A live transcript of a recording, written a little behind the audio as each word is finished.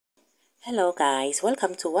Hello guys,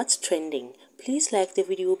 welcome to What's Trending. Please like the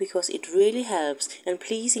video because it really helps, and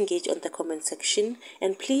please engage on the comment section,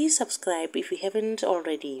 and please subscribe if you haven't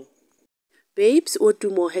already. Babes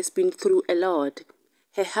Wodumo has been through a lot.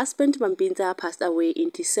 Her husband Mampintsha passed away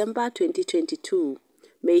in December 2022.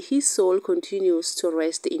 May his soul continues to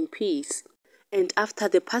rest in peace. And after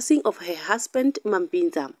the passing of her husband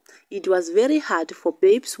Mampintsha, it was very hard for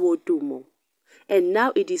Babes Wodumo. And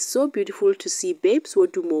now it is so beautiful to see Babes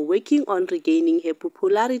Wodumo working on regaining her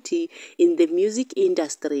popularity in the music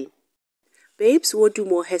industry. Babes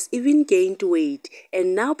Wodumo has even gained weight,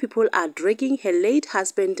 and now people are dragging her late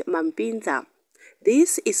husband Mampintsha.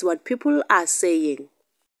 This is what people are saying.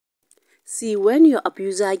 See, when your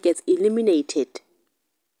abuser gets eliminated,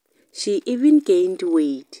 she even gained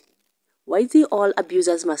weight. Why is it all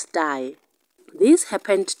abusers must die? This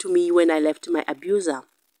happened to me when I left my abuser.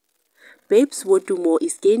 Babes Wodumo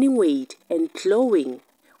is gaining weight and glowing,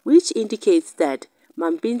 which indicates that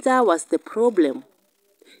Mampintsha was the problem.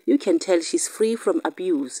 You can tell she's free from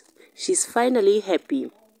abuse. She's finally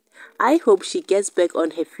happy. I hope she gets back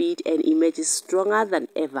on her feet and emerges stronger than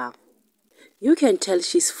ever. You can tell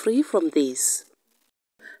she's free from this.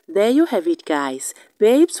 There you have it guys.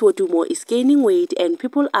 Babes Wodumo is gaining weight and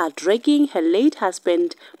people are dragging her late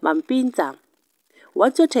husband Mampintsha.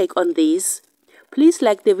 What's your take on this? Please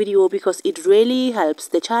like the video because it really helps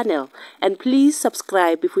the channel, and please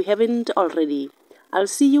subscribe if you haven't already. I'll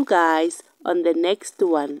see you guys on the next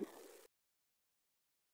one.